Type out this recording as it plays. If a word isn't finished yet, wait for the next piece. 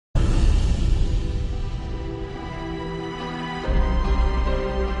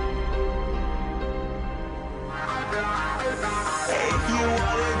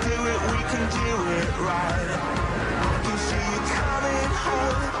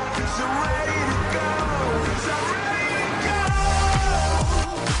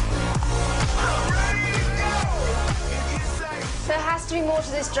more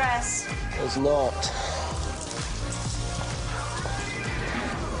to this dress. There's not.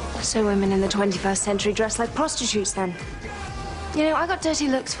 So women in the 21st century dress like prostitutes, then? You know, I got dirty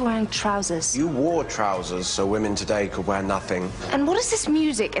looks for wearing trousers. You wore trousers so women today could wear nothing. And what is this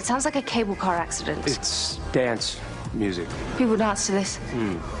music? It sounds like a cable car accident. It's dance music. People dance to this.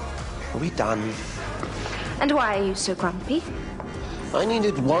 Are we done? And why are you so grumpy? I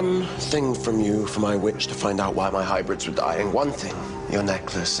needed one thing from you for my witch to find out why my hybrids were dying. One thing. Your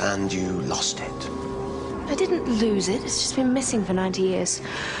necklace, and you lost it. I didn't lose it. It's just been missing for 90 years.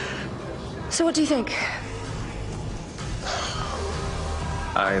 So what do you think?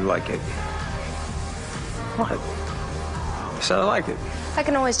 I like it. What? I said I like it. I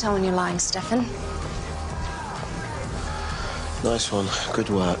can always tell when you're lying, Stefan. Nice one. Good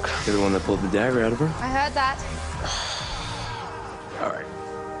work. You're the one that pulled the dagger out of her? I heard that. All right.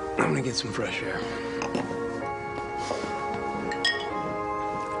 I'm gonna get some fresh air.